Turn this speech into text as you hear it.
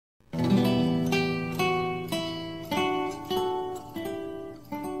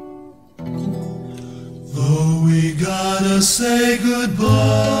say goodbye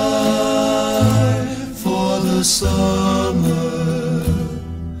for the summer.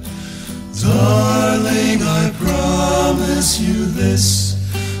 Darling, I promise you this,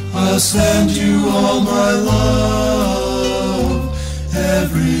 I'll send you all my love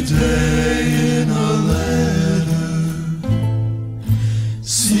every day in a letter,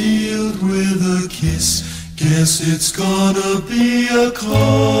 sealed with a kiss. Guess it's gonna be a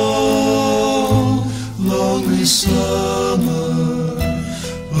cold, lonely summer,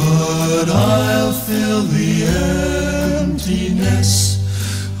 but I'll fill the emptiness.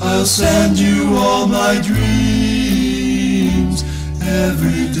 I'll send you all my dreams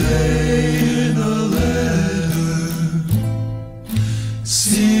every day in a letter,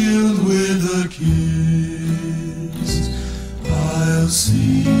 sealed with a kiss. I'll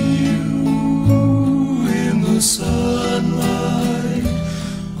see you in the sunlight,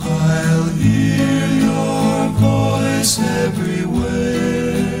 I'll hear your voice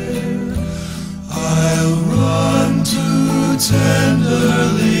everywhere, I'll run to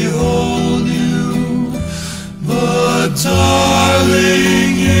tenderly hold you, but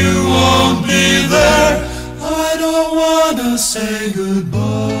darling, you won't be there. I don't wanna say goodbye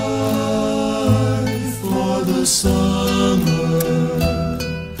for the summer,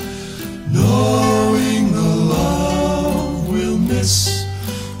 knowing the love we'll miss.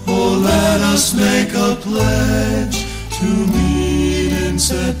 Oh, let us make a pledge to meet in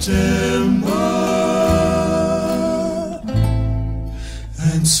September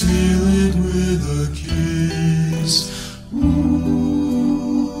and seal it with a kiss.